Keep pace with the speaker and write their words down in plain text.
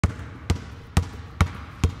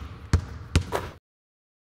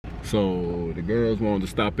So the girls wanted to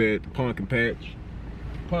stop at the pumpkin patch.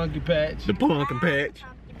 Pumpkin patch. The pumpkin patch.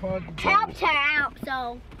 Helps her out,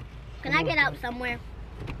 so can I get out somewhere?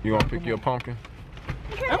 You gonna pick your pumpkin?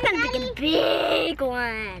 I'm gonna pick a big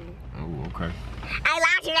one. Oh, okay. I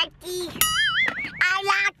lost Rexy. I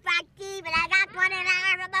lost Rexy, but I got one and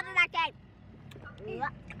I remember Rexy.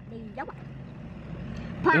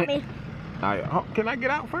 Pump me. Can I get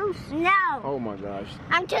out first? No. Oh my gosh.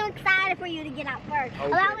 I'm too excited for you to get out first. Okay.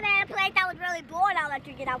 Along with that place that was really bored, I'll let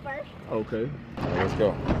you get out first. Okay. Let's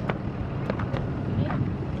go.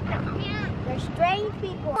 They're strange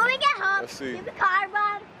people. When we get home, Let's see. you the card,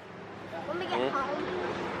 Bob. When we get home,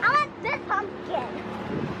 I want this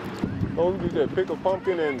pumpkin. Oh, you just pick a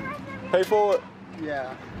pumpkin and pay for it?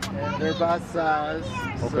 Yeah, and they're by size.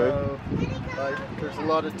 Okay. So, like, there's a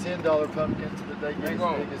lot of $10 pumpkins, but they get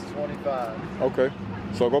as big as 25. Okay.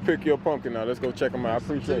 So go pick your pumpkin now. Let's go check them out. I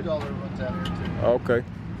appreciate $2 it. ones out here too. Okay.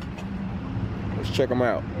 Let's check them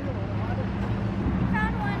out.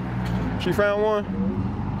 Found one. She found one?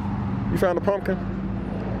 You found a pumpkin?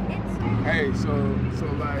 Hey, so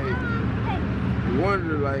like,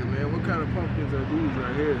 wonder like, man, what kind of pumpkins are these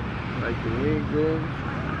right here? Like the wing grooms?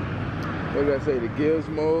 What did I say? The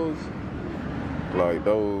gizmos? Like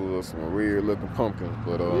those are some weird looking pumpkins,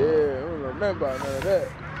 but Yeah, I don't know nothing about none of that.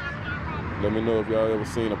 let me know if y'all ever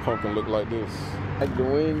seen a pumpkin look like this. Like the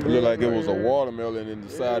wing It grooms. looked like it right was a here. watermelon and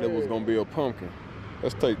decided it was gonna be a pumpkin.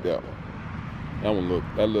 Let's take that one.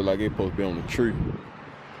 That look like it's supposed to be on the tree.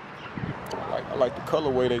 I like the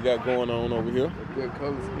colorway they got going on over here. Good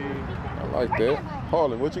color scheme. I like that.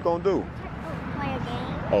 Harlan, what you gonna do? Play a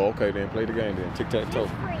game. Oh, okay then. Play the game then. Tic-tac-toe.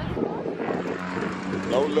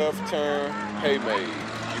 No left turn, hey maze.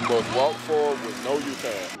 You must walk forward with no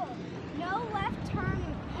U-turn. No left turn,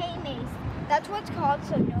 hay maze. That's what it's called.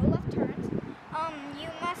 So no left turns. You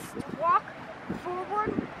must walk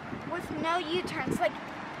forward with no U-turns. Like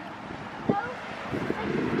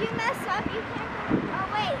you mess up, you can't go. Oh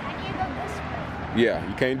wait, I need to go this way. Yeah,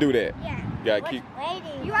 you can't do that. Yeah. You gotta keep.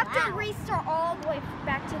 You have to restart all the way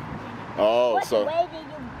back to the beginning. Oh, What so way did you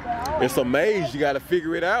go? it's a maze. You gotta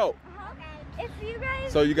figure it out. If you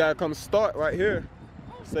guys. So you gotta come start right here.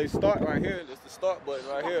 Say start right here. It's the start button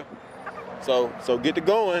right here. So get to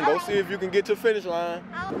going. Go see if you can get to the finish line.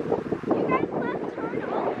 You guys left turn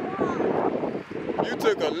all along. You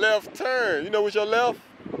took a left turn. You know what's your left?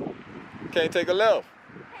 Can't take a left.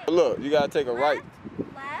 Look, you gotta take a right.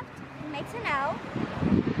 Left makes an L.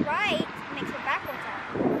 Right makes a backwards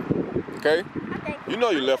L. Okay? Okay. You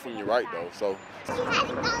know you left from your right though. So,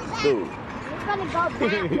 dude, It's gonna go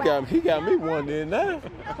back. he got me wondering now.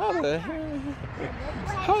 How the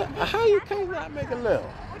hell? How you can't not make a left?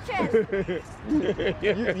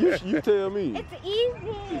 you tell me. It's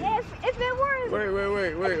easy. If it were Wait.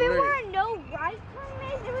 if it were no right turn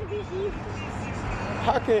maze, it would be easy.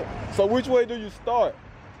 How can? So which way do you start?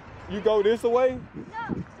 You go this way? No,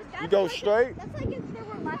 but that's You go like straight? That's like if there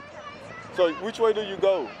were left turns. So which way do you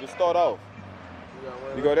go to start off?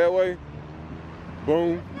 You go that way?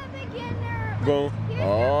 Boom, The beginner. boom. Here's the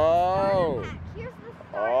Oh. starter pack. Here's the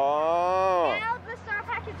start. Oh. Now the star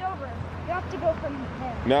pack is over. You have to go from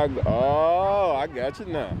there. Now, oh, I got you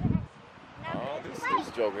now. Now Oh, it's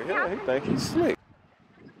this joker here, he think he's slick.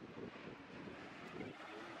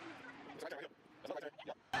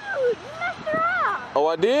 Dude, you messed her up. Oh,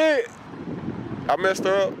 I did? I messed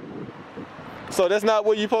her up. So that's not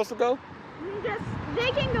where you supposed to go? They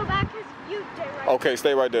can go back because you did right. Okay,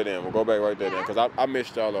 stay right there then. We'll go back right there then, because I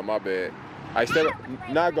missed y'all up, my bad. I stay,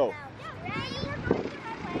 now go.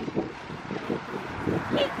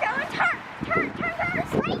 Turn,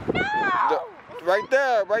 straight. No! Right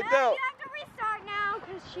there, right No, there. you have to restart now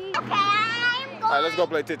because she. Okay, I'm going. All right, let's go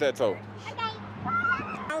play tit-tat-toe.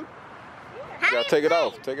 Okay. Yeah, take it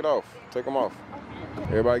off, take it off. Take them off.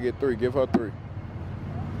 Everybody get 3, give her 3.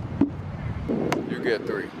 You get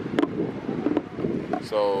 3.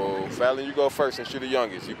 So, Fallon, you go first since you're the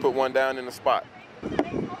youngest. You put one down in the spot.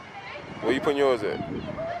 Where you putting yours at?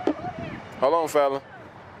 Hold on, Fallon.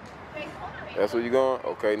 That's where you going?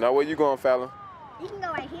 Okay, now where you going, Fallon? You can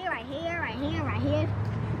go right here, right here, right here, right here.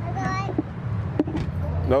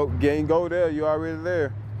 Nope, you ain't go there. You already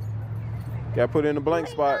there. Got to put it in the blank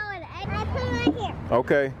spot. I put it right here.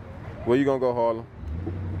 Okay. Where you gonna go, Harlan?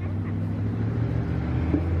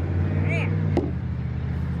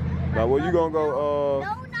 Now where you gonna go?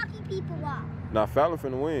 No knocking people off. Now Fallon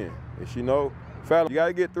finna win. And she know. Fallon, you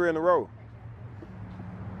gotta get 3 in a row.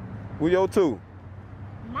 Where your 2?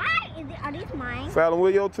 Mine? Are these mine? Fallon,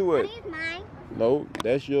 where your 2 Are at? these mine? No,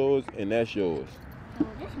 that's yours and that's yours. No,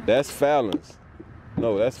 this is That's Fallon's.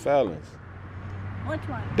 No, that's Fallon's. Which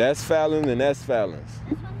one? That's Fallon and that's Fallon's.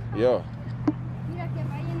 This one? Yeah.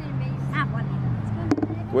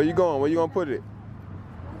 Where you going? Where you gonna put it?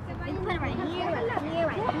 You put it right here,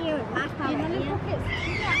 right here. Last time right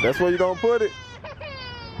here. That's where you gonna put it?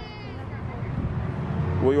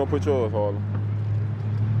 Where you gonna put yours, Harlem?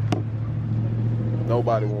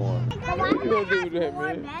 Nobody won. What you gonna do with that,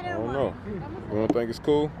 man? I don't know. You don't think it's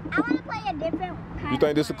cool? I want to play a different kind. You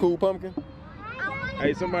think this a cool pumpkin?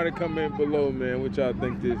 Hey, somebody comment below, man. What y'all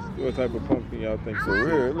think this? What type of pumpkin y'all think For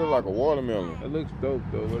real, it look like a watermelon. It looks dope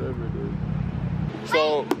though, whatever it is.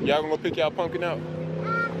 So, y'all gonna pick y'all pumpkin out?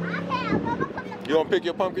 You gonna pick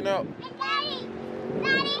your pumpkin out? Daddy!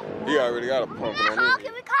 He already got a pumpkin on Oh, it.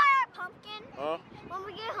 can we call our pumpkin? Huh? When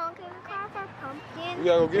we get home, can we call our pumpkin? We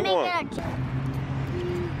gotta go get Make one. it a-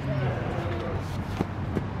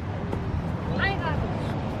 I got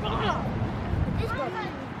it. This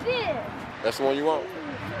one's big. That's the one you want?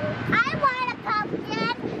 I want a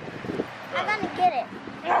pumpkin. I'm gonna get it.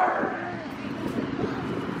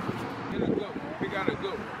 Get a goat. We got a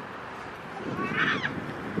goat.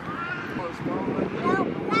 No,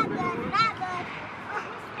 not good, not good.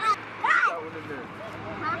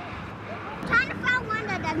 Huh? Trying to find one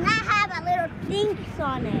that does not have a little things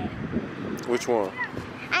on it. Which one?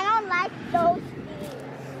 I don't like those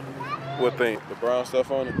things. What thing? The brown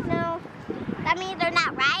stuff on it? No, that means they're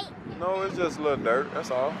not right. No, it's just a little dirt, that's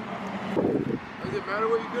all. Does it matter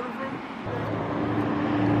where you get them from?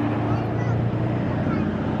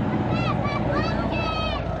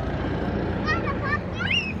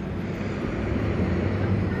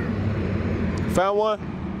 Found one?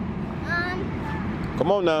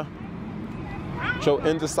 Come on now. Show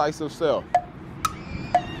indecisive self.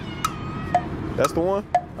 That's the one?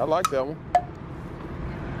 I like that one.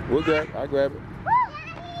 We'll grab it. I'll grab it.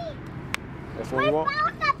 That's the one you want?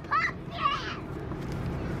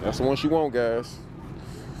 That's the one she want, guys.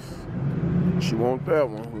 She want that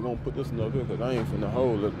one. We're gonna put this in up here because I ain't finna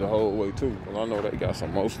hold it the whole way too. Because I know they got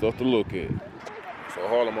some more stuff to look at. So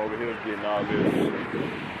Harlem over here is getting all this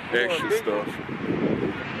extra stuff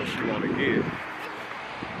that she wanna get.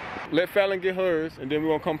 Let Fallon get hers and then we're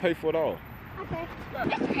gonna come pay for it all. Okay.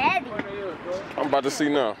 It's heavy. I'm about to see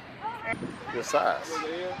now. Your size.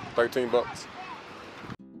 13 bucks.